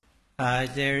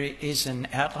There is an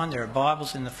outline. There are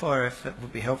Bibles in the foyer if it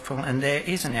would be helpful, and there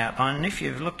is an outline. And if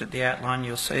you've looked at the outline,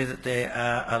 you'll see that there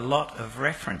are a lot of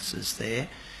references there.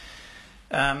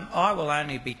 I will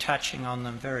only be touching on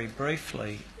them very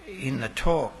briefly in the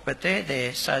talk, but they're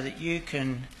there so that you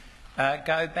can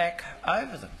go back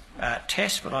over them,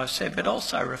 test what I've said, but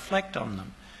also reflect on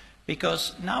them.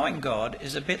 Because knowing God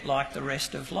is a bit like the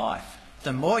rest of life.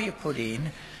 The more you put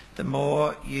in, the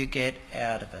more you get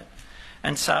out of it.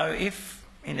 And so if,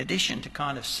 in addition to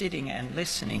kind of sitting and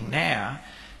listening now,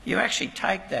 you actually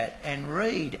take that and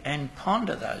read and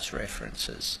ponder those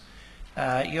references,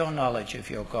 your knowledge of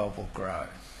your God will grow.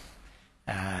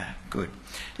 Good.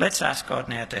 Let's ask God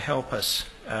now to help us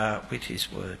with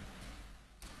his word.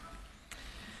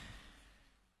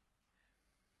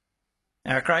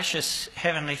 Our gracious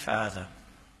Heavenly Father,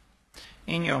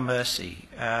 in your mercy,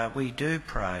 we do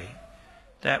pray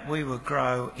that we will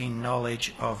grow in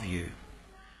knowledge of you,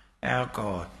 our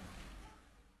God.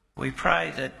 We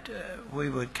pray that we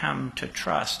would come to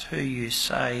trust who you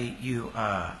say you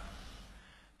are,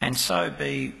 and so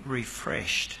be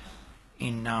refreshed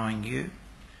in knowing you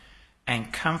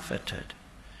and comforted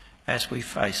as we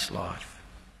face life.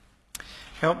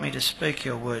 Help me to speak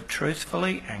your word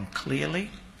truthfully and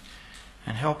clearly,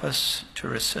 and help us to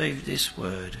receive this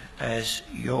word as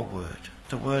your word,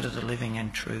 the word of the living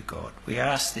and true God. We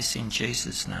ask this in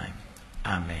Jesus' name.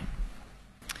 Amen.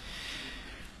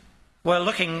 Well,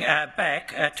 looking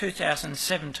back,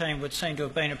 2017 would seem to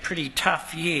have been a pretty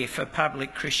tough year for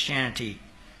public Christianity.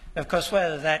 Of course,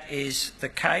 whether that is the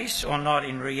case or not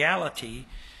in reality,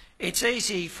 it's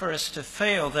easy for us to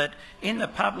feel that in the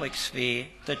public sphere,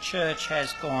 the church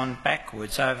has gone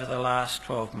backwards over the last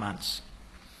 12 months.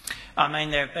 I mean,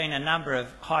 there have been a number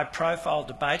of high-profile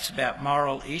debates about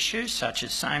moral issues such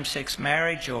as same-sex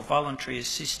marriage or voluntary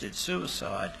assisted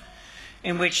suicide,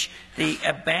 in which the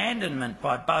abandonment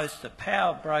by both the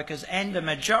power brokers and the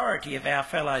majority of our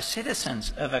fellow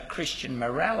citizens of a Christian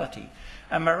morality,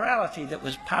 a morality that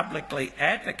was publicly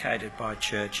advocated by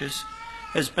churches,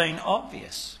 has been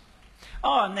obvious.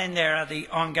 Oh, and then there are the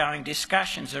ongoing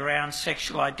discussions around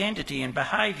sexual identity and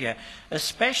behaviour,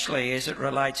 especially as it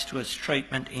relates to its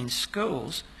treatment in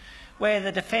schools, where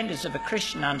the defenders of a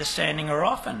Christian understanding are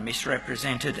often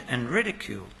misrepresented and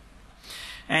ridiculed.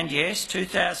 And yes,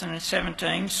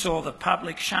 2017 saw the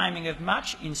public shaming of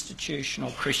much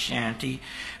institutional Christianity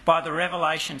by the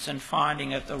revelations and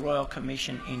finding of the Royal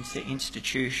Commission into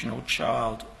institutional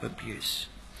child abuse.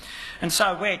 And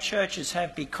so where churches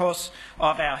have, because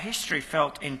of our history,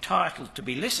 felt entitled to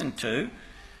be listened to,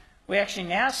 we actually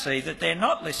now see that they're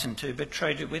not listened to but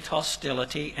treated with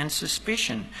hostility and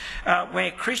suspicion.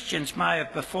 Where Christians may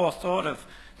have before thought of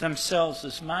themselves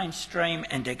as mainstream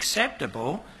and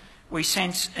acceptable, we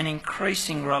sense an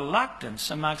increasing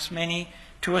reluctance amongst many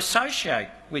to associate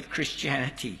with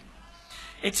Christianity.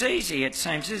 It's easy, it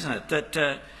seems, isn't it, that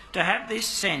to have this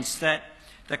sense that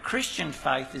the Christian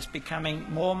faith is becoming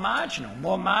more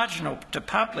marginal to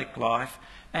public life,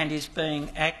 and is being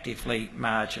actively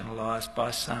marginalised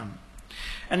by some.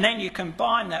 And then you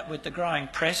combine that with the growing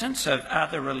presence of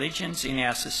other religions in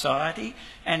our society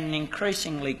and an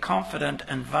increasingly confident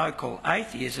and vocal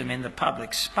atheism in the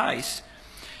public space,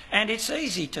 and it's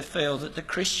easy to feel that the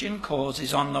Christian cause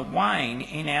is on the wane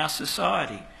in our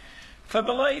society. For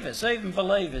believers, even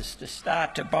believers, to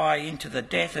start to buy into the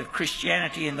death of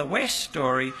Christianity in the West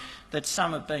story that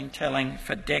some have been telling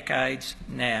for decades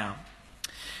now.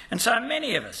 And so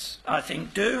many of us, I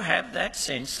think, do have that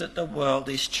sense that the world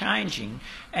is changing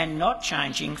and not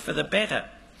changing for the better,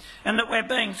 and that we're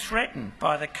being threatened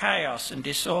by the chaos and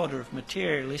disorder of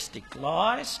materialistic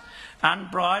lies,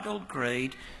 unbridled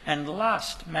greed and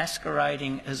lust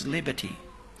masquerading as liberty.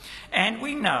 And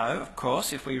we know, of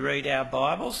course, if we read our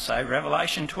Bibles, say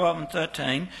Revelation 12 and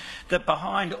 13, that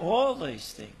behind all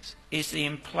these things is the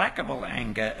implacable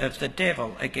anger of the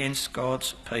devil against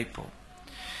God's people.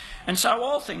 And so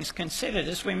all things considered,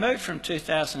 as we move from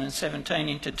 2017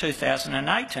 into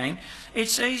 2018,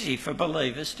 it's easy for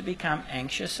believers to become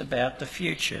anxious about the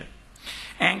future.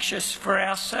 Anxious for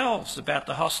ourselves about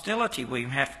the hostility we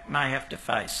may have to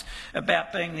face,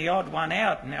 about being the odd one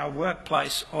out in our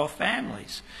workplace or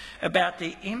families, about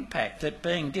the impact that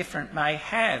being different may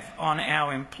have on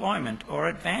our employment or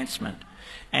advancement,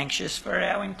 anxious for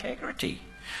our integrity.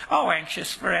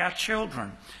 Anxious for our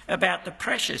children, about the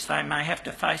pressures they may have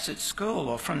to face at school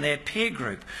or from their peer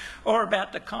group, or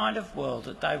about the kind of world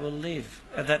that they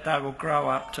will grow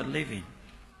up to live in.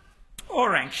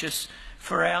 Or anxious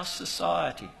for our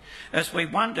society, as we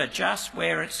wonder just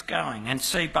where it's going and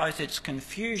see both its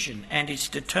confusion and its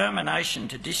determination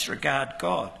to disregard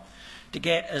God, to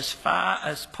get as far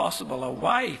as possible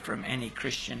away from any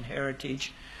Christian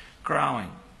heritage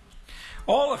growing.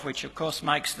 All of which, of course,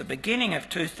 makes the beginning of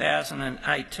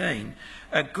 2018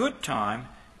 a good time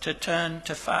to turn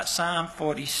to Psalm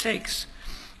 46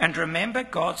 and remember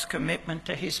God's commitment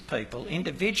to his people,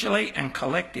 individually and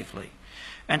collectively,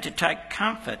 and to take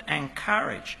comfort and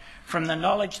courage from the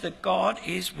knowledge that God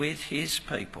is with his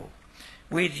people,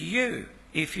 with you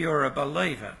if you're a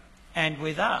believer, and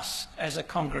with us as a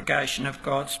congregation of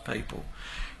God's people.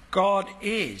 God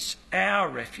is our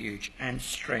refuge and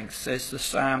strength, says the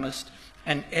psalmist,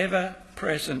 an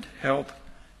ever-present help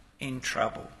in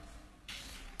trouble.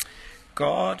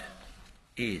 God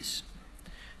is.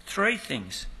 Three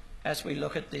things as we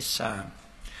look at this psalm.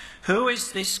 Who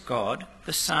is this God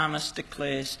the psalmist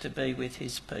declares to be with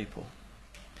his people?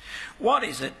 What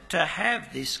is it to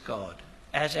have this God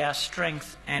as our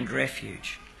strength and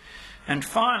refuge? And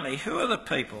finally, who are the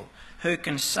people who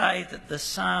can say that the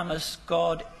psalmist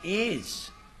God, is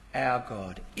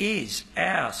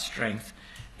our strength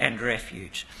and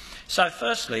refuge? So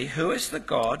firstly, who is the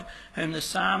God whom the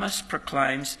psalmist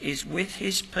proclaims is with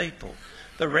his people,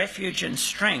 the refuge and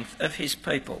strength of his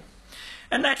people?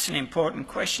 And that's an important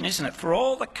question, isn't it? For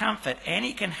all the comfort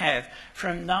any can have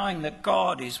from knowing that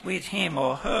God is with him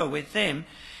or her with them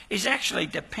is actually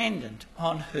dependent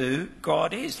on who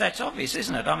God is. That's obvious,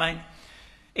 isn't it? I mean,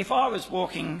 if I was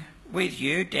walking with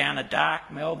you down a dark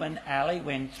Melbourne alley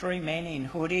when three men in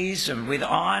hoodies and with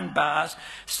iron bars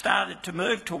started to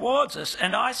move towards us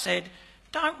and I said,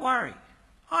 "Don't worry,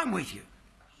 I'm with you,"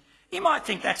 you might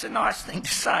think that's a nice thing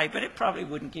to say, but it probably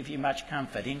wouldn't give you much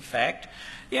comfort. In fact,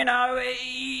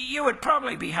 you would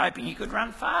probably be hoping you could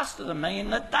run faster than me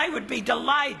and that they would be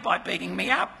delayed by beating me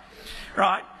up,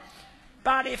 right?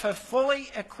 But if a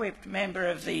fully equipped member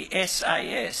of the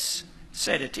SAS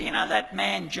said it to you, that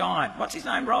man giant, what's his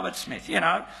name, Robert Smith,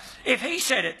 if he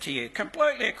said it to you,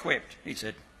 completely equipped, he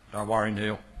said, "Don't worry,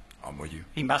 Neil, I'm with you."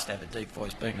 He must have a deep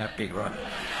voice being that big, right?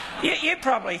 You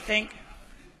probably think,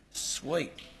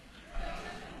 sweet,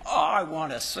 I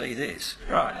want to see this,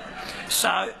 right?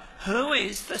 So, who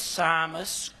is the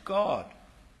psalmist's God?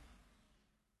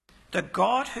 The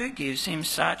God who gives him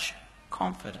such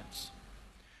confidence.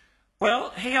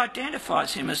 Well, he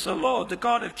identifies him as the Lord, the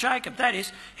God of Jacob. That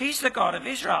is, he's the God of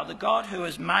Israel, the God who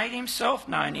has made himself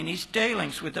known in his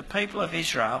dealings with the people of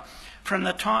Israel from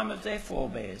the time of their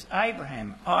forebears,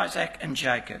 Abraham, Isaac and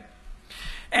Jacob.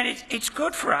 And it's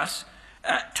good for us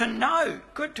to know,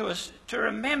 good to us to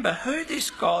remember who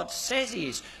this God says he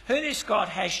is, who this God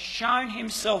has shown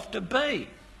himself to be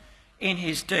in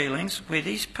his dealings with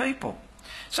his people.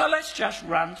 So let's just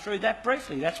run through that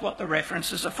briefly. That's what the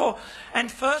references are for. And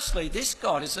firstly, this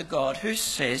God is a God who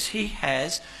says he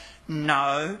has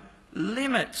no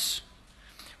limits.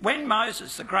 When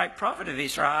Moses, the great prophet of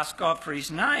Israel, asked God for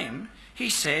his name, he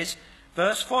says,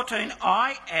 verse 14,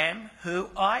 "I am who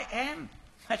I am."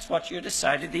 That's what you're to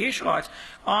say to the Israelites.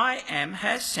 "I am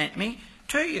has sent me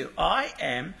to you. I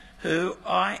am who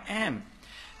I am."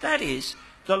 That is,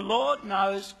 the Lord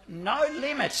knows no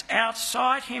limits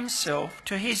outside himself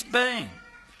to his being,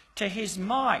 to his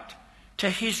might, to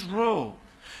his rule.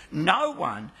 No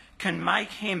one can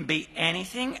make him be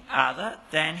anything other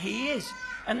than he is.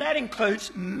 And that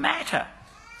includes matter.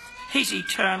 He's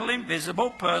eternal, invisible,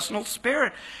 personal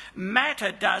spirit.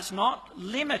 Matter does not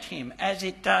limit him as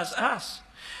it does us.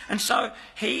 And so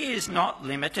he is not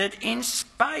limited in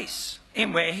space,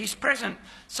 in where he's present.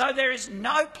 So there is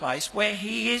no place where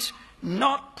he is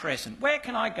not present. Where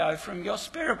can I go from your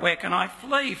spirit? Where can I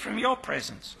flee from your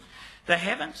presence? The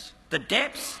heavens, the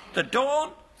depths, the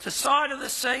dawn, the side of the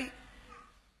sea?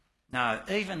 No,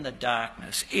 even the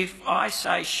darkness. If I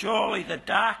say, surely the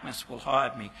darkness will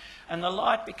hide me, and the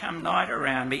light become night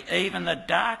around me, even the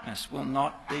darkness will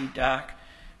not be dark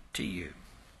to you.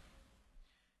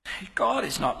 God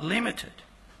is not limited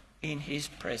in his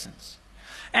presence.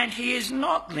 And he is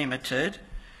not limited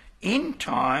in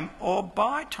time or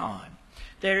by time.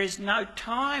 There is no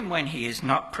time when he is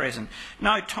not present,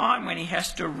 no time when he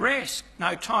has to rest,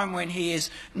 no time when he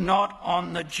is not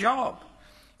on the job.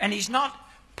 And he's not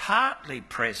partly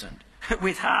present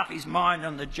with half his mind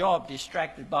on the job,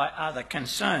 distracted by other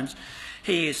concerns.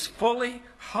 He is fully,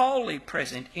 wholly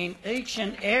present in each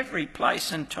and every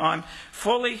place and time,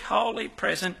 fully, wholly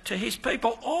present to his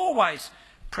people, always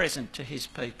present to his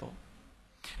people.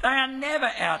 They are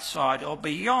never outside or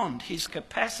beyond his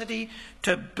capacity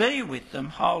to be with them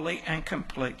wholly and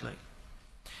completely.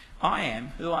 I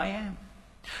am who I am.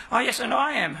 Oh yes, and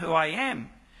I am who I am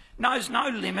knows no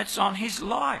limits on his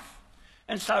life,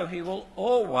 and so he will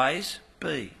always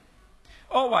be.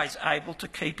 always able to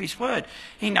keep his word.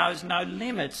 He knows no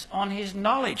limits on his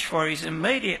knowledge, for he is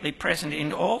immediately present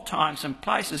in all times and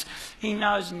places. He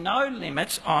knows no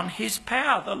limits on his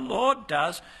power. The Lord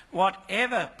does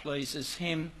whatever pleases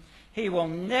him. He will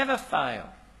never fail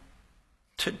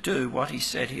to do what he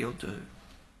said he'll do.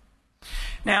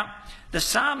 Now, the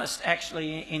psalmist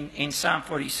actually in Psalm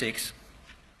 46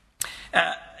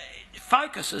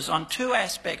 focuses on two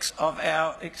aspects of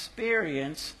our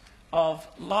experience of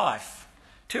life.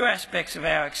 Two aspects of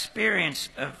our experience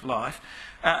of life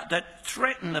that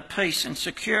threaten the peace and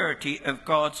security of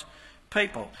God's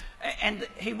people. And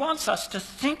he wants us to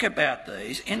think about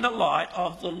these in the light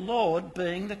of the Lord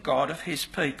being the God of his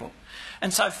people.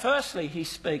 And so firstly he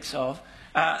speaks of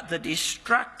the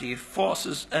destructive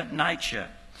forces of nature.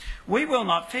 We will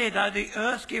not fear though the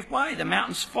earth give way, the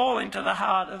mountains fall into the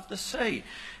heart of the sea,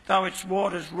 though its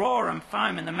waters roar and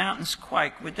foam and the mountains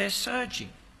quake with their surging.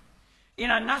 You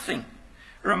know, nothing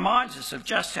reminds us of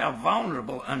just how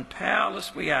vulnerable and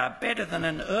powerless we are better than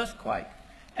an earthquake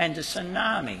and a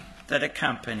tsunami that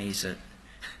accompanies it.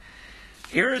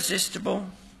 Irresistible,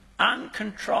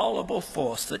 uncontrollable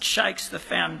force that shakes the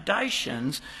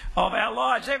foundations of our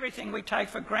lives. Everything we take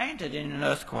for granted in an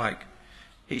earthquake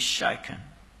is shaken.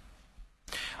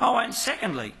 Oh, and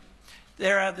secondly,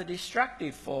 there are the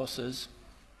destructive forces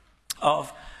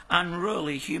of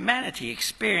unruly humanity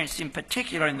experienced in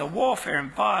particular in the warfare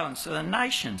and violence of the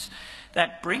nations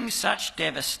that bring such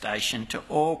devastation to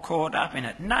all caught up in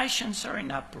it. Nations are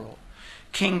in uproar,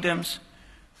 kingdoms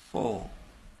fall.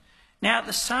 Now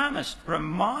the psalmist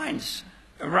raises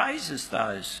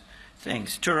those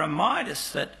things to remind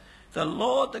us that the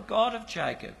Lord, the God of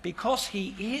Jacob, because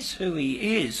he is who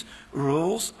he is,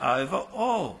 rules over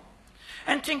all.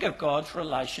 And think of God's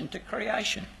relation to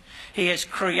creation. He has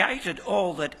created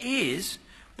all that is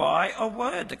by a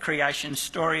word. The creation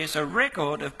story is a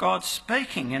record of God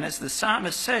speaking, and as the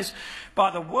psalmist says, by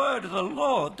the word of the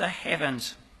Lord the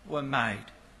heavens were made.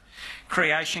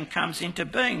 Creation comes into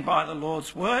being by the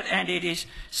Lord's word, and it is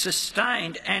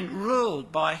sustained and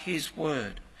ruled by his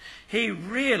word. He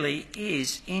really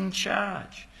is in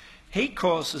charge. He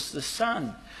causes the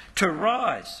sun to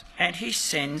rise and he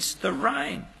sends the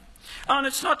rain. Oh, and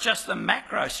it's not just the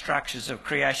macro structures of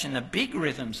creation, the big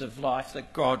rhythms of life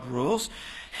that God rules.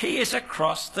 He is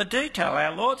across the detail.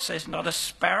 Our Lord says not a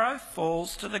sparrow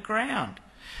falls to the ground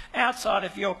outside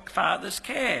of your Father's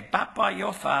care, but by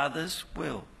your Father's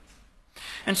will.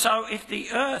 And so if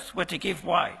the earth were to give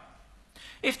way,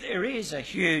 if there is a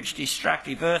huge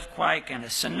destructive earthquake and a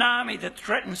tsunami that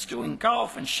threatens to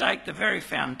engulf and shake the very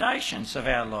foundations of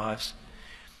our lives,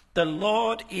 the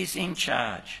Lord is in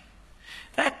charge.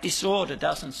 That disorder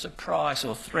doesn't surprise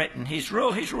or threaten his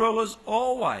rule. His rule is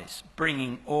always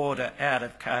bringing order out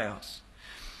of chaos.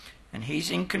 And he's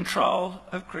in control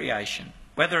of creation.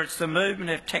 Whether it's the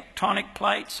movement of tectonic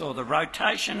plates or the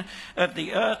rotation of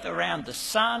the earth around the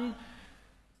sun,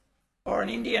 or an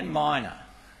Indian miner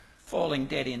falling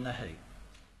dead in the heat.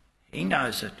 He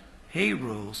knows it. He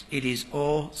rules. It is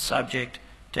all subject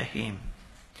to him.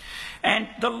 And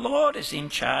the Lord is in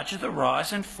charge of the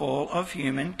rise and fall of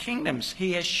human kingdoms.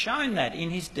 He has shown that in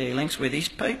his dealings with his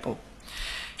people.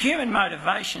 Human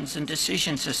motivations and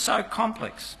decisions are so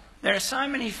complex. There are so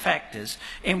many factors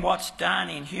in what's done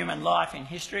in human life in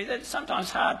history that it's sometimes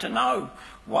hard to know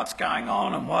what's going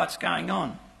on and why it's going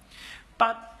on.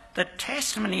 But the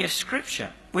testimony of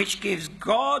Scripture, which gives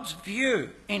God's view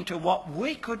into what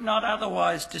we could not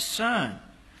otherwise discern,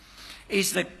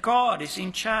 is that God is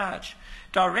in charge,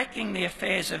 directing the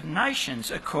affairs of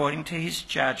nations according to his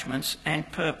judgments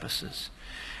and purposes.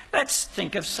 Let's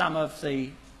think of some of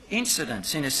the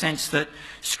incidents, in a sense, that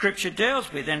Scripture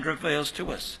deals with and reveals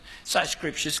to us. So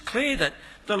Scripture's clear that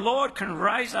the Lord can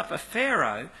raise up a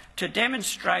Pharaoh to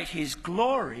demonstrate his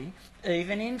glory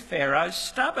even in Pharaoh's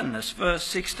stubbornness. Verse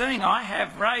 16, I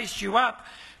have raised you up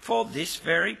for this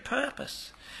very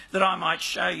purpose, that I might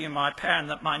show you my power and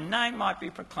that my name might be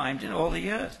proclaimed in all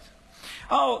the earth.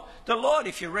 Oh, the Lord,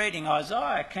 if you're reading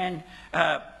Isaiah, can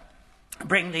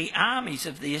bring the armies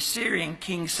of the Assyrian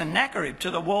king Sennacherib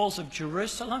to the walls of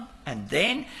Jerusalem and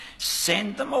then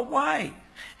send them away.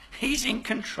 He's in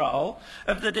control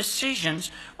of the decisions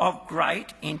of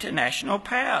great international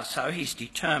powers. So he's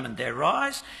determined their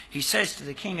rise. He says to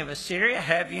the king of Assyria,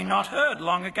 have you not heard?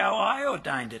 Long ago I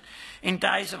ordained it. In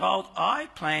days of old I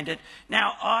planned it.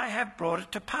 Now I have brought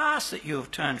it to pass that you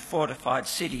have turned fortified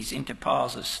cities into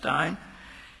piles of stone.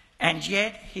 And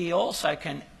yet he also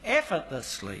can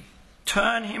effortlessly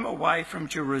turn him away from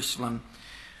Jerusalem,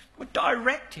 would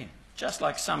direct him. Just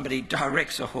like somebody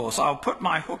directs a horse. I'll put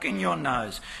my hook in your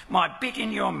nose, my bit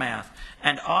in your mouth,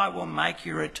 and I will make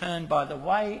you return by the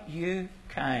way you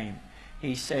came,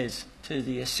 he says to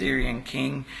the Assyrian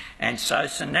king, and so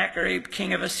Sennacherib,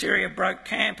 king of Assyria, broke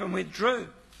camp and withdrew.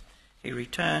 He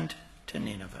returned to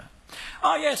Nineveh.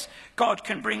 Oh yes, God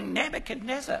can bring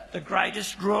Nebuchadnezzar, the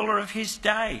greatest ruler of his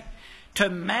day, to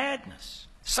madness,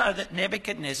 so that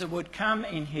Nebuchadnezzar would come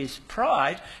in his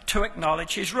pride to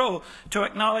acknowledge his rule, to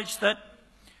acknowledge that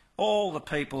all the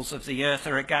peoples of the earth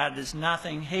are regarded as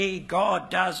nothing. He,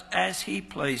 God, does as he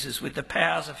pleases with the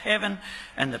powers of heaven,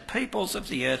 and the peoples of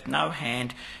the earth, no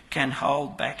hand can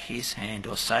hold back his hand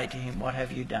or say to him, what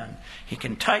have you done? He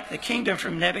can take the kingdom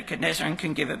from Nebuchadnezzar and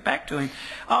can give it back to him.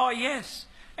 Oh yes,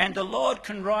 and the Lord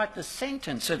can write the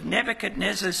sentence of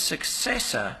Nebuchadnezzar's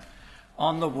successor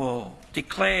on the wall,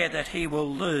 declare that he will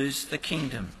lose the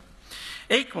kingdom.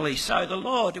 Equally so, the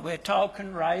Lord, we're told,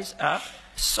 can raise up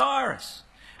Cyrus.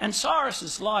 And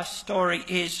Cyrus's life story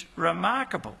is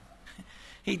remarkable.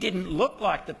 He didn't look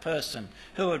like the person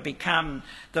who would become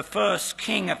the first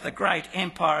king of the great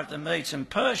empire of the Medes and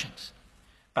Persians.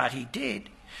 But he did.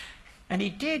 And he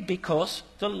did because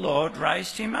the Lord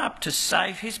raised him up to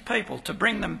save his people, to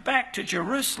bring them back to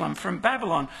Jerusalem from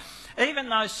Babylon, even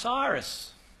though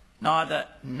Cyrus neither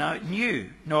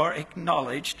knew nor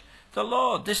acknowledged the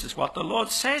Lord. This is what the Lord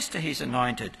says to his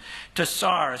anointed, to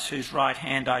Cyrus, whose right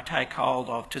hand I take hold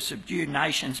of, to subdue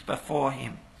nations before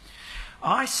him.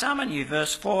 I summon you,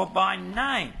 verse 4, by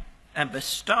name, and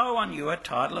bestow on you a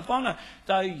title of honour,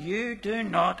 though you do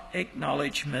not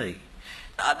acknowledge me.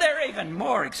 There are even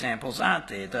more examples, aren't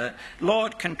there? The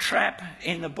Lord can trap,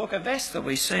 in the book of Esther,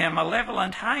 we see a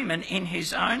malevolent Haman in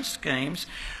his own schemes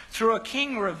through a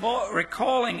king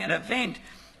recalling an event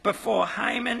before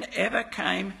Haman ever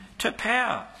came to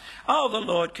power. Oh, the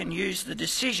Lord can use the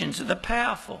decisions of the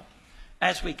powerful,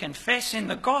 as we confess in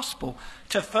the gospel,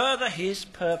 to further his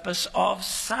purpose of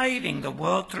saving the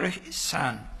world through his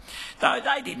Son. Though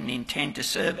they didn't intend to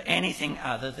serve anything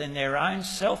other than their own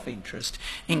self-interest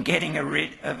in getting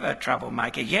rid of a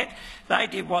troublemaker, yet they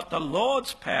did what the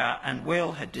Lord's power and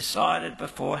will had decided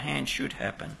beforehand should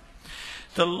happen.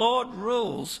 The Lord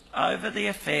rules over the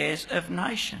affairs of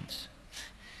nations.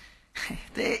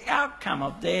 The outcome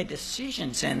of their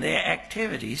decisions and their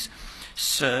activities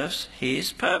serves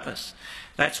his purpose.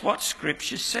 That's what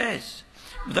Scripture says.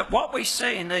 That what we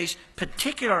see in these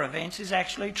particular events is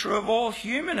actually true of all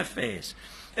human affairs,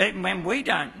 even when we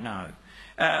don't know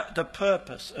the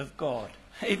purpose of God,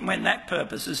 even when that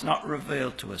purpose is not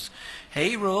revealed to us.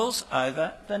 He rules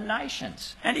over the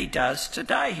nations, and he does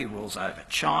today. He rules over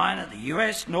China, the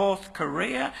US, North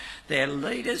Korea, their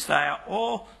leaders. They are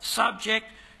all subject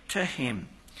to him.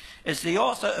 As the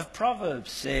author of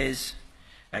Proverbs says,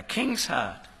 a king's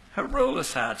heart, a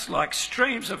ruler's heart's like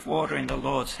streams of water in the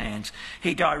Lord's hands.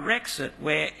 He directs it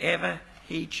wherever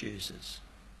he chooses.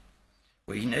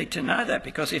 We need to know that,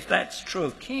 because if that's true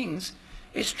of kings,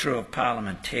 it's true of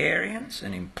parliamentarians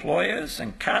and employers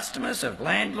and customers, of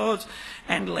landlords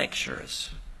and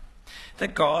lecturers. The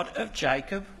God of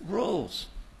Jacob rules.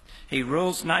 He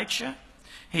rules nature.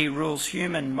 He rules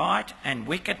human might and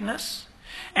wickedness.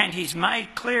 And he's made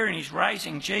clear in his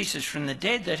raising Jesus from the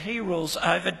dead that he rules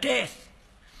over death.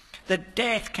 That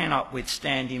death cannot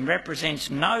withstand him, represents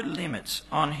no limits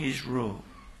on his rule.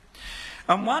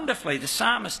 And wonderfully, the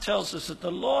psalmist tells us that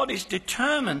the Lord is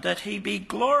determined that he be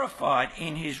glorified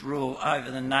in his rule over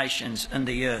the nations and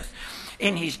the earth,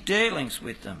 in his dealings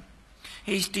with them.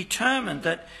 He's determined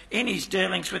that in his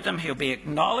dealings with them he'll be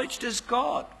acknowledged as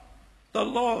God, the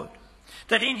Lord.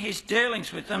 That in his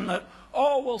dealings with them that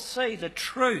all will see the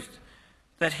truth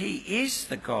that he is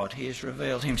the God he has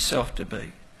revealed himself to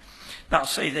be. They'll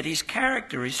see that his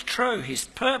character is true, his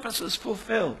purposes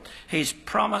fulfilled, his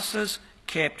promises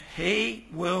kept. He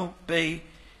will be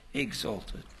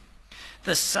exalted.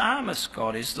 The psalmist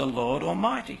God is the Lord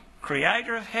Almighty,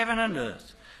 creator of heaven and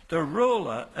earth, the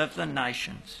ruler of the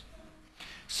nations.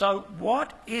 So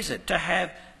what is it to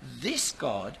have this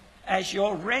God as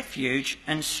your refuge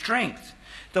and strength,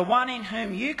 the one in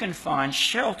whom you can find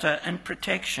shelter and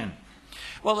protection?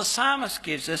 Well, the psalmist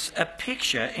gives us a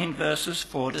picture in verses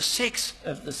 4 to 6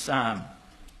 of the psalm.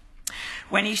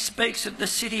 When he speaks of the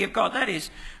city of God, that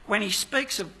is, when he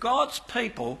speaks of God's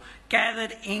people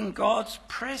gathered in God's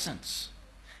presence.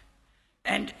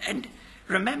 And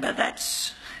remember,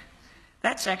 that's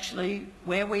actually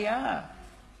where we are.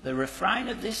 The refrain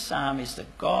of this psalm is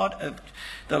that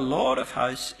the Lord of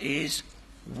hosts is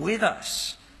with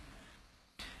us.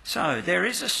 So there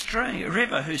is a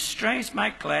river whose streams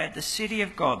make glad the city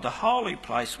of God, the holy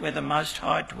place where the Most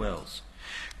High dwells.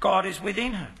 God is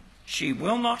within her. She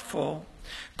will not fall.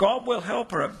 God will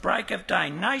help her at break of day.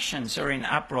 Nations are in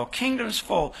uproar. Kingdoms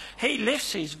fall. He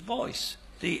lifts his voice.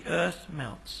 The earth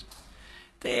melts.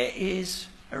 there is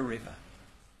a river.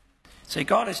 See,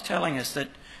 God is telling us that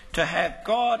to have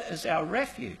God as our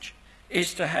refuge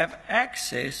is to have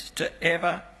access to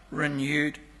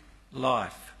ever-renewed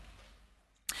life.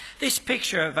 This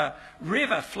picture of a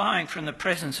river flowing from the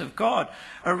presence of God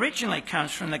originally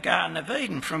comes from the Garden of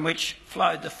Eden, from which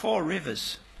flowed the 4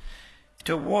 rivers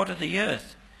to water the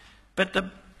earth. But the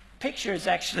picture is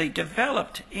actually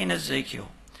developed in Ezekiel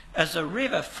as a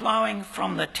river flowing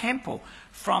from the temple,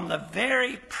 from the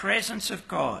very presence of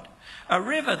God. A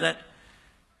river that,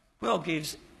 well,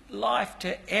 gives life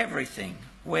to everything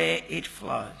where it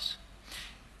flows.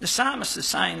 The psalmist is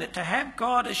saying that to have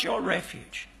God as your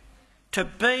refuge, to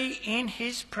be in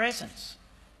his presence,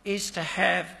 is to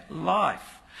have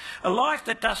life. A life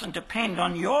that doesn't depend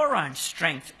on your own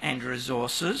strength and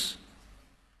resources,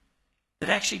 that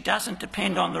actually doesn't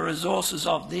depend on the resources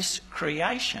of this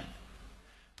creation,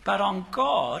 but on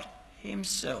God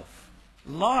himself.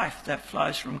 Life that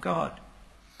flows from God.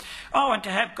 Oh, and to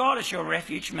have God as your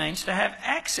refuge means to have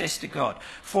access to God,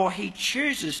 for he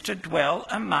chooses to dwell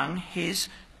among his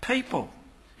people.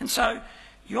 And so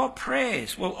your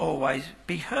prayers will always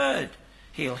be heard.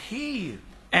 He'll hear you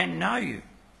and know you.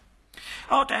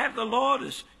 Oh, to have the Lord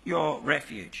as your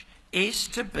refuge is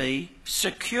to be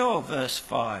secure, verse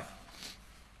 5.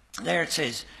 There it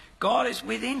says, God is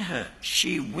within her.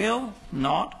 She will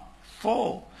not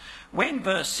fall. When,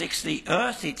 verse 6, the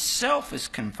earth itself is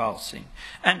convulsing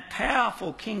and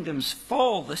powerful kingdoms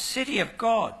fall, the city of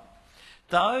God,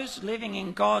 those living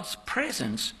in God's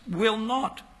presence will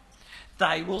not.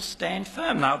 They will stand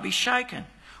firm. They'll be shaken.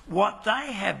 What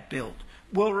they have built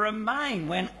will remain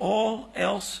when all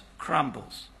else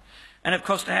crumbles. And of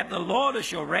course, to have the Lord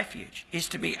as your refuge is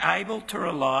to be able to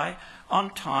rely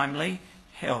on timely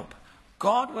help.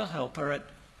 God will help her at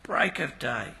break of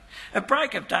day. A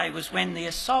break of day was when the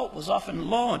assault was often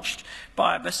launched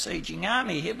by a besieging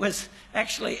army. It was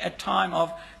actually a time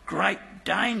of great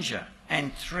danger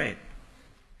and threat.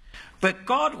 But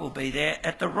God will be there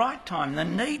at the right time, the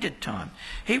needed time.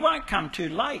 He won't come too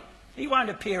late. He won't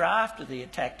appear after the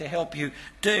attack to help you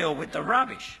deal with the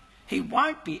rubbish. He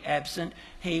won't be absent.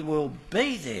 He will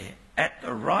be there at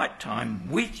the right time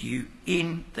with you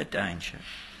in the danger.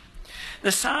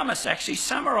 The psalmist actually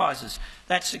summarises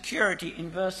that security in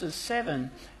verses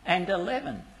 7 and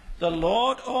 11. The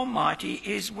Lord Almighty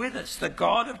is with us. The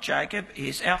God of Jacob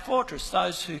is our fortress.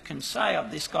 Those who can say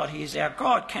of this God, he is our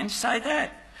God, can say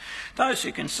that. Those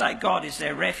who can say God is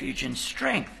their refuge and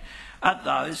strength are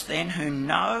those then who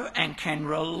know and can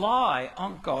rely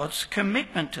on God's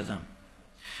commitment to them,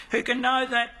 who can know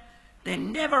that they're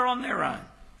never on their own,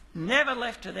 never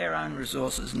left to their own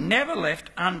resources, never left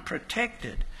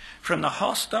unprotected from the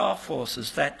hostile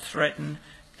forces that threaten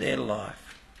their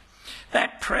life.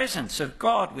 That presence of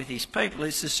God with his people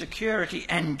is the security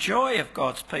and joy of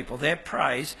God's people, their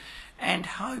praise and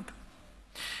hope.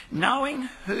 Knowing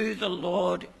who the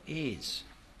Lord is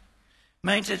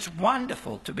means it's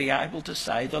wonderful to be able to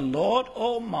say the Lord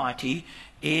Almighty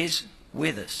is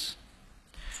with us.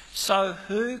 So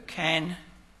who can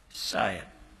say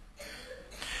it?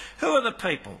 Who are the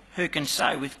people who can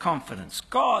say with confidence,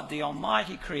 God, the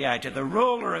Almighty Creator, the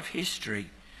ruler of history,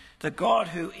 the God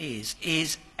who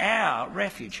is our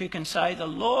refuge? Who can say the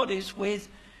Lord is with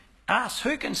us?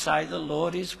 Who can say the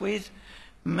Lord is with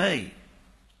me?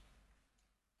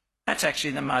 That's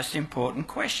actually the most important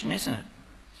question, isn't it?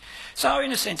 So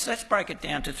in a sense, let's break it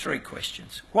down to 3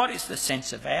 questions. What is the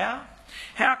sense of our?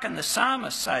 How can the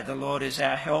psalmist say the Lord is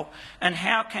our help? And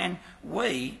how can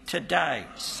we today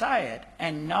say it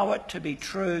and know it to be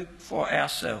true for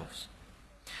ourselves?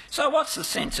 So what's the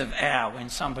sense of our when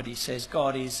somebody says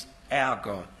God is our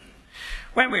God?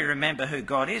 When we remember who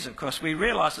God is, of course, we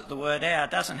realise that the word our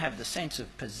doesn't have the sense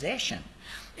of possession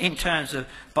in terms of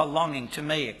belonging to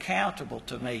me, accountable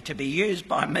to me, to be used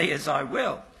by me as I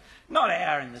will. Not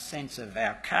our in the sense of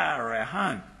our car or our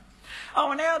home.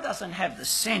 Oh, and our doesn't have the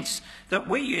sense that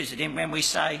we use it in when we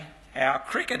say our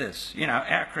cricketers. You know,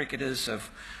 our cricketers have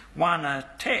won a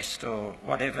test or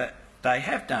whatever they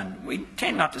have done. We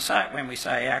tend not to say it when we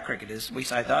say our cricketers. We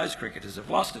say those cricketers have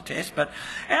lost a test, but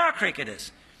our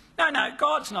cricketers. No,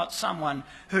 God's not someone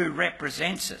who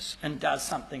represents us and does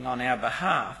something on our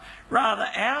behalf. Rather,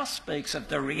 our speaks of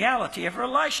the reality of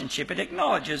relationship. It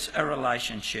acknowledges a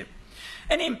relationship.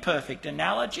 An imperfect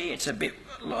analogy, it's a bit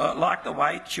like the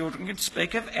way children can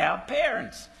speak of our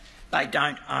parents. They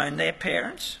don't own their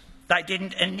parents. They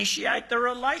didn't initiate the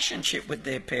relationship with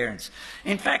their parents.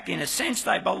 In fact, in a sense,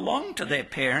 they belong to their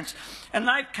parents and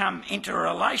they've come into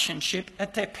a relationship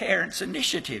at their parents'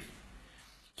 initiative.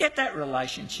 Yet that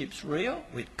relationship's real,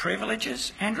 with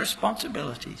privileges and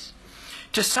responsibilities.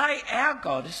 To say our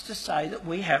God is to say that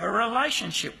we have a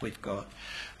relationship with God.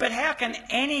 But how can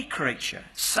any creature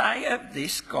say of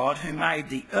this God who made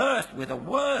the earth with a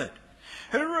word,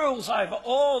 who rules over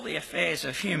all the affairs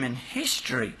of human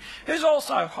history, who's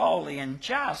also holy and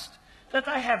just, that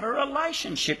they have a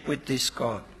relationship with this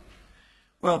God?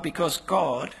 Well, because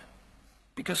God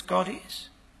is.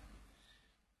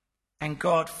 And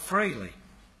God freely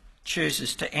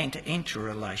chooses to enter into a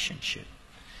relationship,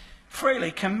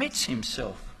 freely commits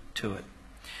himself to it,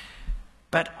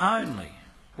 but only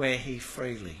where he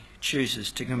freely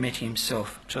chooses to commit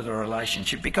himself to the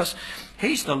relationship, because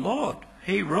he's the Lord.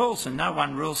 He rules and no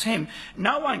one rules him.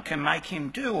 No one can make him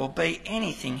do or be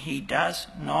anything he does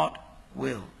not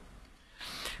will.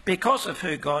 Because of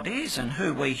who God is and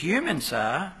who we humans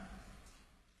are,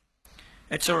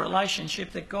 it's a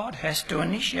relationship that God has to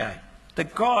initiate,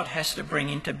 that God has to bring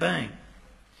into being.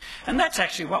 And that's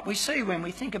actually what we see when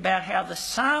we think about how the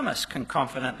psalmist can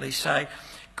confidently say,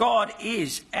 God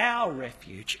is our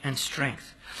refuge and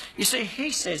strength. You see,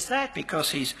 he says that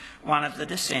because he's one of the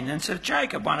descendants of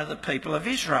Jacob, one of the people of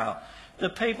Israel, the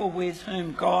people with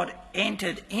whom God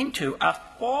entered into a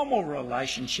formal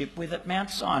relationship with at Mount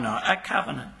Sinai, a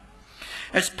covenant.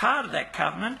 As part of that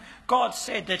covenant, God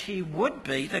said that he would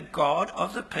be the God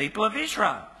of the people of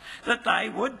Israel, that they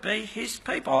would be his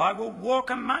people. I will walk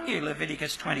among you,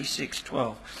 Leviticus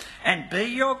 26:12, and be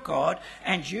your God,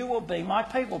 and you will be my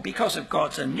people. Because of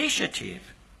God's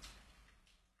initiative,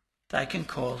 they can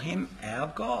call him our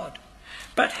God.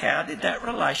 But how did that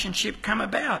relationship come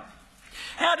about?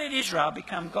 How did Israel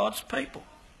become God's people?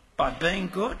 By being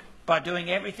good? By doing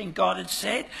everything God had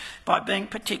said? By being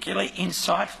particularly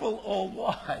insightful or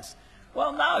wise?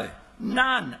 Well, no,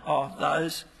 none of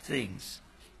those things.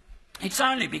 It's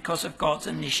only because of God's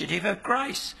initiative of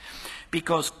grace,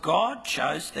 because God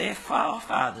chose their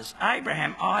forefathers,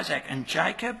 Abraham, Isaac and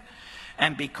Jacob,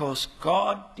 and because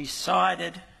God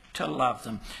decided to love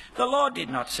them. The Lord did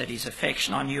not set his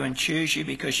affection on you and choose you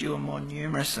because you were more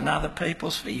numerous than other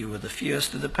peoples, for you were the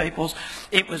fewest of the peoples.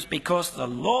 It was because the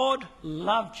Lord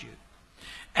loved you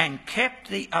and kept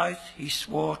the oath he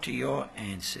swore to your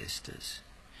ancestors.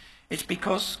 It's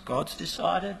because God's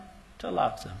decided to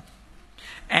love them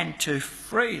and to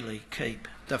freely keep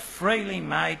the freely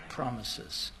made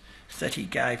promises that he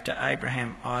gave to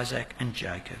Abraham, Isaac and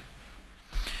Jacob.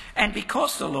 And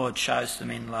because the Lord chose them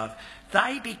in love,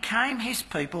 they became his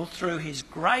people through his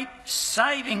great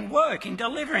saving work in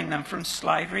delivering them from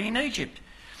slavery in Egypt.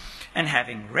 And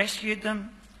having rescued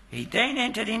them, he then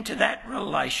entered into that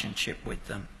relationship with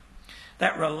them.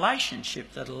 That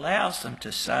relationship that allows them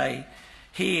to say,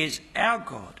 he is our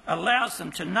God, allows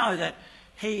them to know that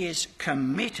he is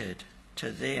committed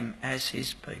to them as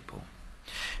his people.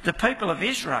 The people of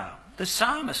Israel, the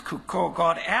psalmist could call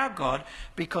God our God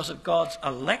because of God's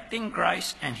electing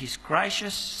grace and his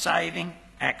gracious saving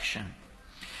action.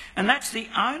 And that's the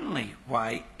only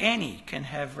way any can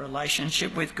have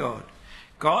relationship with God.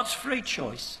 God's free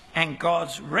choice and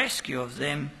God's rescue of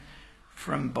them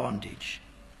from bondage.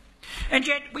 And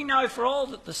yet we know for all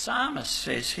that the psalmist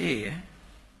says here,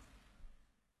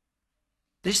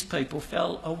 this people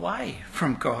fell away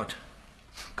from God.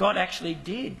 God actually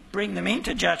did bring them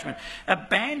into judgment,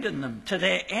 abandon them to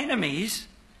their enemies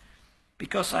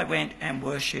because they went and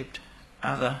worshipped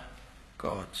other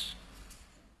gods.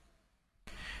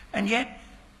 And yet,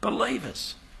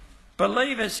 believers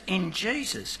in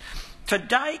Jesus,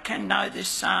 today can know this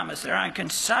psalm as their own, can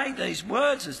say these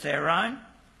words as their own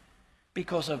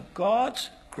because of God's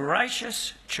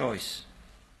gracious choice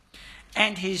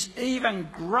and his even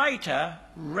greater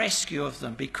rescue of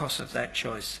them because of that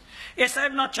choice. Yes,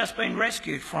 they've not just been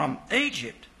rescued from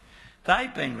Egypt,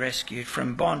 they've been rescued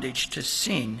from bondage to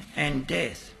sin and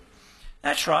death.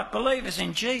 That's right, believers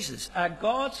in Jesus are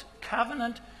God's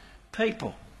covenant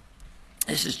people.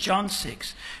 This is John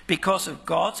 6. Because of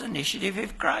God's initiative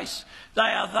of grace, they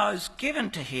are those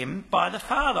given to him by the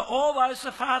Father. All those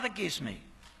the Father gives me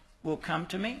will come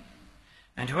to me,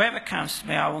 and whoever comes to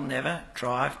me I will never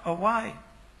drive away.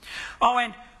 Oh,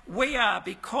 and we are,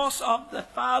 because of the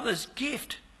Father's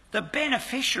gift, the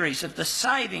beneficiaries of the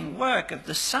saving work of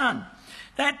the Son.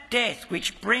 That death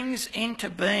which brings into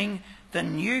being the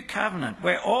new covenant,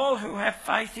 where all who have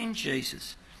faith in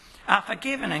Jesus are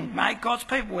forgiven and made God's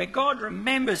people, where God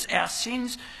remembers our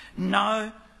sins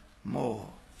no more.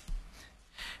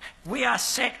 We are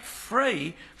set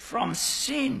free from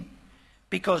sin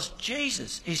because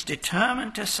Jesus is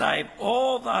determined to save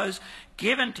all those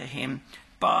given to him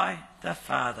by the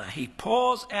Father. He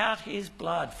pours out his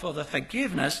blood for the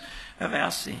forgiveness of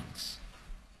our sins.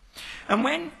 And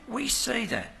when we see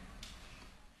that,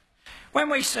 When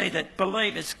we see that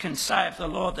believers can say of the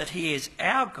Lord that he is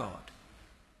our God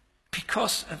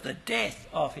because of the death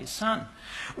of his Son,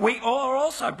 we are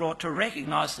also brought to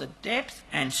recognise the depth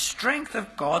and strength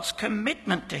of God's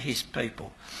commitment to his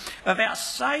people, of our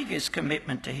Saviour's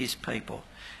commitment to his people,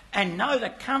 and know the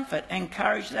comfort and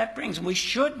courage that brings. We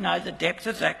should know the depth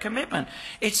of that commitment.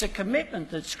 It's a commitment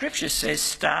that Scripture says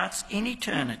starts in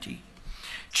eternity,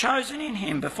 chosen in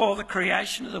him before the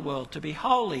creation of the world to be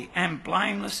holy and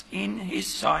blameless in his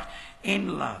sight.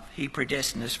 In love, he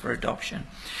predestined us for adoption.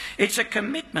 It's a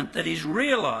commitment that is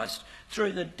realised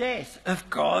through the death of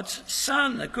God's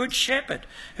Son, the Good Shepherd,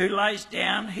 who lays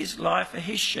down his life for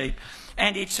his sheep.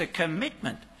 And it's a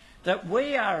commitment that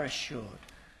we are assured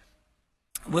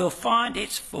will find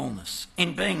its fullness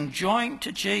in being joined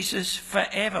to Jesus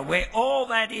forever, where all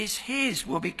that is his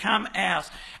will become ours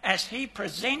as he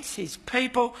presents his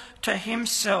people to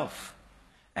himself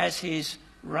as his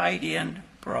radiant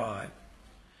bride.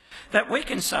 That we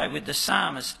can say with the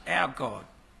psalmist, our God.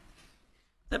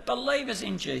 That believers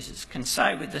in Jesus can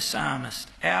say with the psalmist,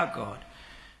 our God,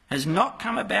 has not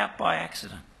come about by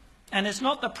accident, and is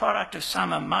not the product of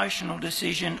some emotional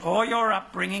decision or your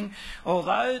upbringing,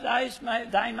 although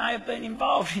they may have been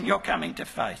involved in your coming to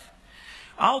faith.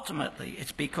 Ultimately,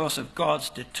 it's because of God's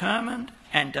determined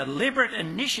and deliberate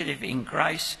initiative in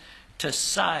grace to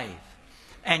save,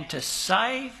 and to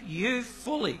save you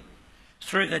fully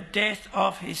through the death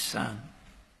of his Son.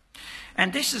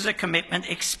 And this is a commitment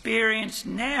experienced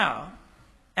now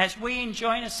as we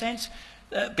enjoy, in a sense,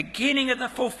 the beginning of the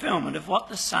fulfilment of what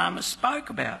the psalmist spoke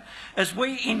about, as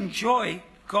we enjoy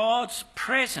God's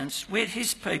presence with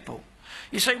his people.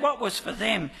 You see, what was for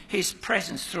them his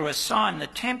presence through a sign, the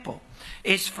temple,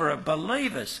 is for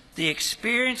believers the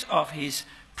experience of his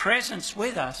presence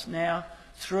with us now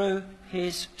through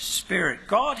his Spirit.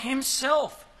 God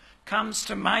himself comes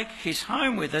to make his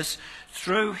home with us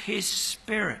through his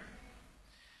Spirit.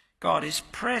 God is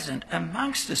present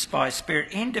amongst us by his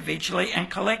Spirit individually and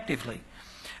collectively.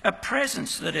 A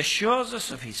presence that assures us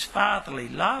of his fatherly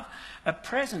love, a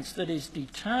presence that is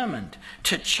determined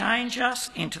to change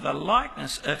us into the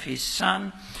likeness of his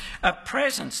Son, a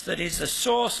presence that is the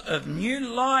source of new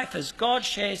life as God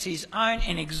shares his own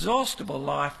inexhaustible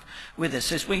life with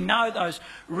us, as we know those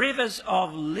rivers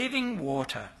of living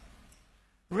water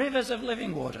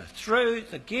through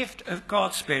the gift of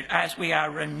God's Spirit, as we are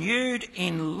renewed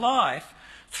in life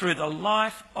through the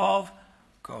life of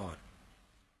God.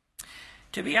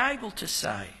 To be able to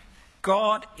say,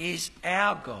 God is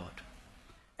our God,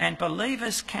 and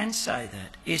believers can say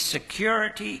that, is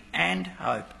security and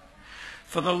hope.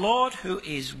 For the Lord who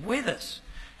is with us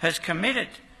has committed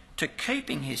to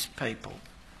keeping his people,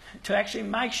 to actually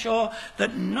make sure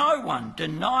that no one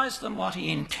denies them what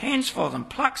he intends for them,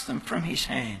 plucks them from his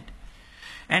hand.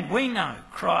 And we know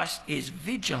Christ is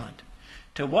vigilant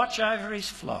to watch over his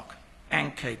flock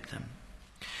and keep them.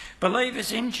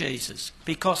 Believers in Jesus,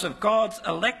 because of God's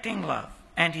electing love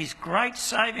and his great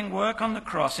saving work on the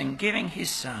cross in giving his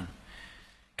Son,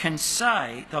 can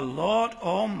say the Lord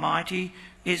Almighty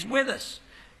is with us,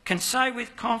 can say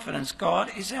with confidence,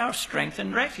 God is our strength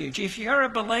and refuge. If you're a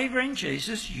believer in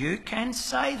Jesus, you can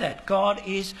say that. God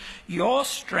is your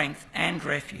strength and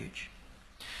refuge.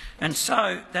 And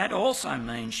so that also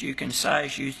means you can say,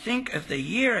 as you think of the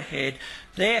year ahead,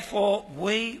 therefore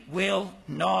we will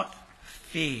not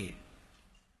fear.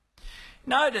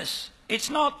 Notice, it's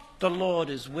not the Lord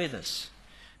is with us,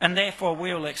 and therefore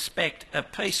we will expect a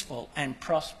peaceful and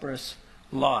prosperous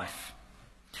life.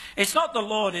 It's not the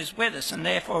Lord is with us and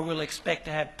therefore we'll expect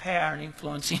to have power and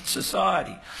influence in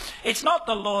society. It's not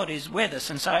the Lord is with us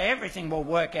and so everything will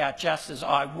work out just as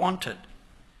I want it.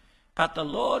 But the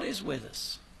Lord is with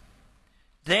us.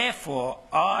 Therefore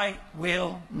I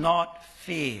will not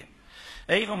fear.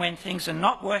 Even when things are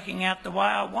not working out the way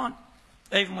I want,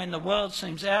 even when the world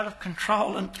seems out of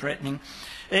control and threatening,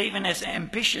 even as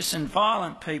ambitious and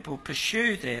violent people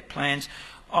pursue their plans,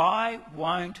 I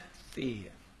won't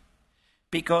fear.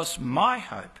 Because my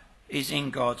hope is in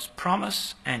God's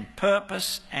promise and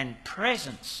purpose and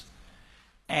presence,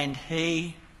 and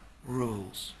he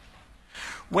rules.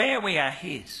 Where we are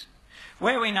his,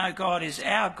 where we know God is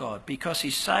our God because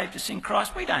he saved us in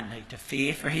Christ, we don't need to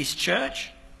fear for his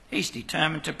church. He's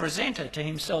determined to present her to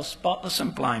himself spotless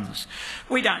and blameless.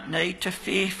 We don't need to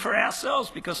fear for ourselves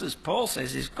because, as Paul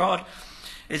says, if God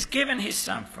has given his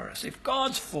Son for us, if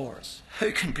God's for us,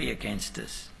 who can be against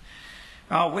us?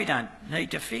 Oh, we don't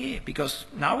need to fear because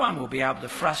no one will be able to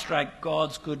frustrate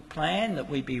God's good plan that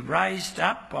we be raised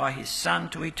up by his Son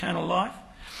to eternal life.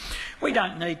 We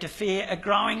don't need to fear a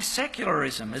growing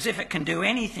secularism as if it can do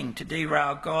anything to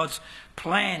derail God's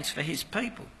plans for his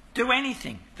people. do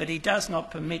anything that he does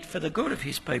not permit for the good of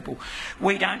his people.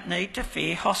 We don't need to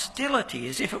fear hostility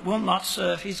as if it will not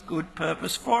serve his good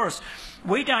purpose for us.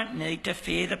 We don't need to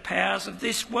fear the powers of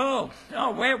this world.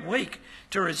 Oh, we're weak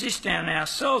to resist down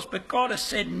ourselves, but God has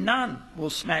said none will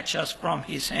snatch us from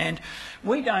his hand.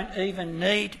 We don't even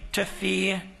need to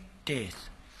fear death.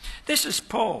 This is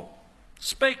Paul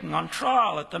speaking on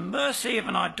trial at the mercy of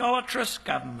an idolatrous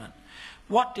government.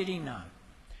 What did he know?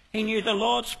 He knew the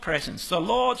Lord's presence. The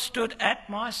Lord stood at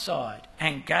my side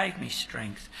and gave me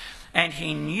strength. And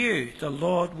he knew the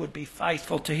Lord would be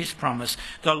faithful to his promise.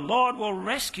 The Lord will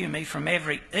rescue me from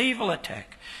every evil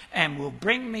attack and will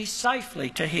bring me safely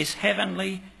to his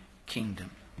heavenly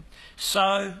kingdom.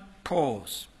 So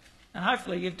pause. And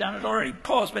hopefully you've done it already.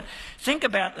 Pause, but think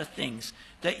about the things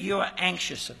that you are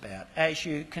anxious about as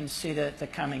you consider the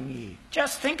coming year.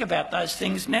 Just think about those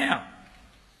things now.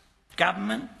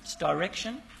 Government's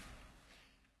direction,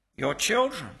 your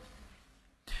children,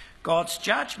 God's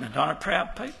judgment on a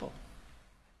proud people,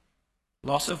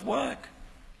 loss of work,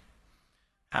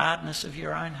 hardness of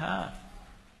your own heart,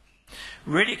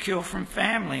 ridicule from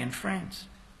family and friends,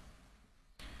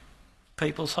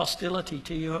 people's hostility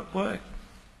to you at work.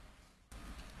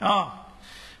 Oh,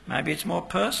 maybe it's more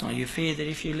personal. You fear that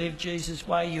if you live Jesus'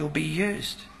 way, you'll be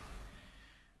used,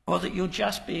 or that you'll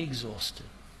just be exhausted.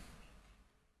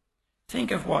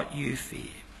 Think of what you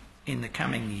fear in the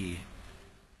coming year.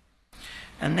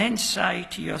 And then say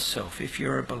to yourself, if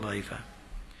you're a believer,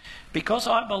 because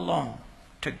I belong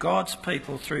to God's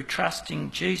people through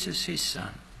trusting Jesus, his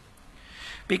Son,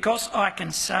 because I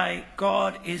can say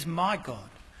God is my God,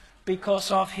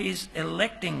 because of his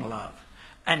electing love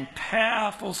and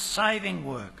powerful saving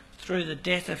work through the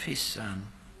death of his Son,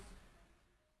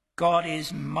 God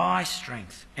is my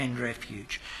strength and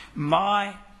refuge,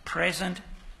 my present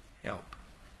help.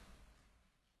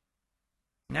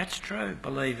 And that's true,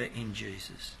 believer in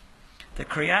Jesus. The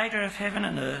Creator of heaven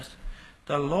and earth,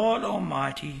 the Lord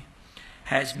Almighty,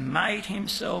 has made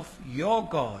himself your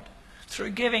God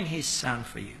through giving his Son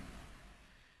for you.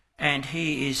 And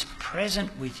he is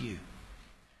present with you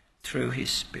through his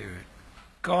Spirit.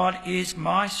 God is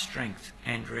my strength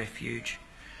and refuge.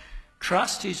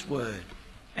 Trust his word.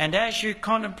 And as you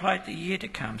contemplate the year to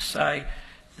come, say,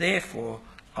 therefore,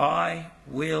 I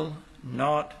will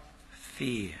not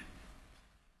fear.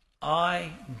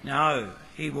 I know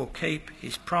he will keep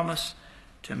his promise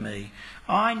to me.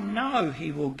 I know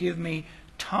he will give me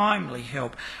timely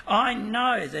help. I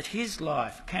know that his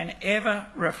life can ever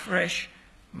refresh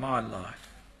my life.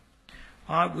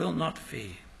 I will not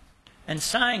fear. And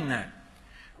saying that,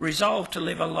 resolve to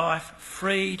live a life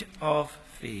freed of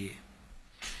fear,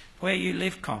 where you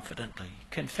live confidently,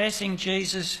 confessing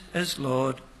Jesus as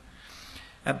Lord,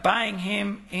 obeying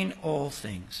him in all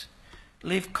things.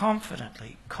 Live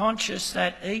confidently, conscious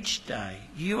that each day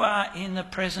you are in the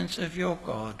presence of your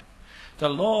God. The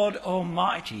Lord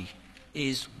Almighty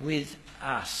is with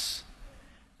us.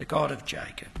 The God of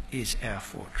Jacob is our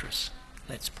fortress.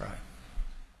 Let's pray.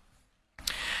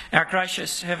 Our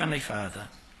gracious Heavenly Father,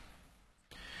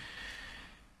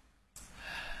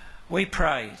 we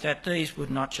pray that these would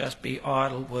not just be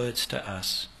idle words to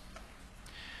us,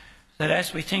 that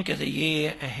as we think of the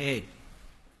year ahead,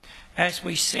 as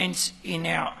we sense in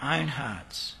our own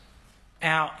hearts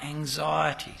our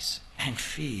anxieties and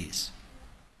fears,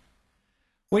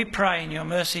 we pray in your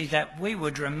mercy that we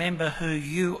would remember who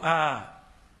you are,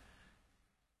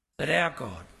 that our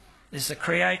God is the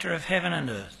Creator of heaven and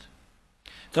earth,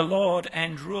 the Lord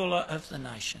and ruler of the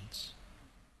nations.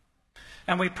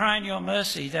 And we pray in your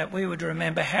mercy that we would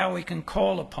remember how we can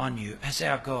call upon you as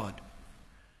our God,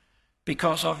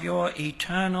 because of your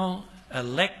eternal,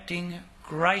 electing,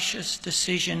 gracious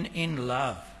decision in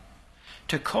love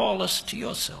to call us to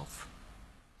yourself,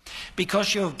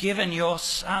 because you've given your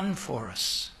Son for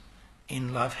us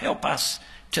in love. Help us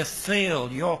to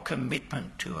feel your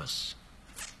commitment to us.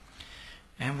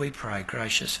 And we pray,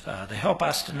 gracious Father, help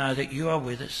us to know that you are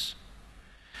with us,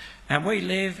 and we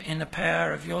live in the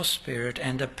power of your Spirit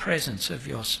and the presence of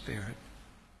your Spirit.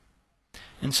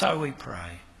 And so we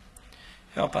pray,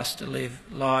 help us to live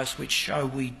lives which show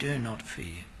we do not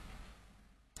fear.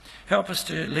 Help us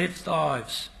to live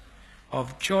lives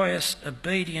of joyous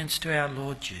obedience to our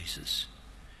Lord Jesus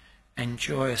and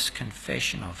joyous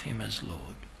confession of him as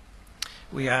Lord.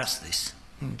 We ask this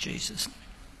in Jesus' name.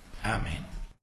 Amen.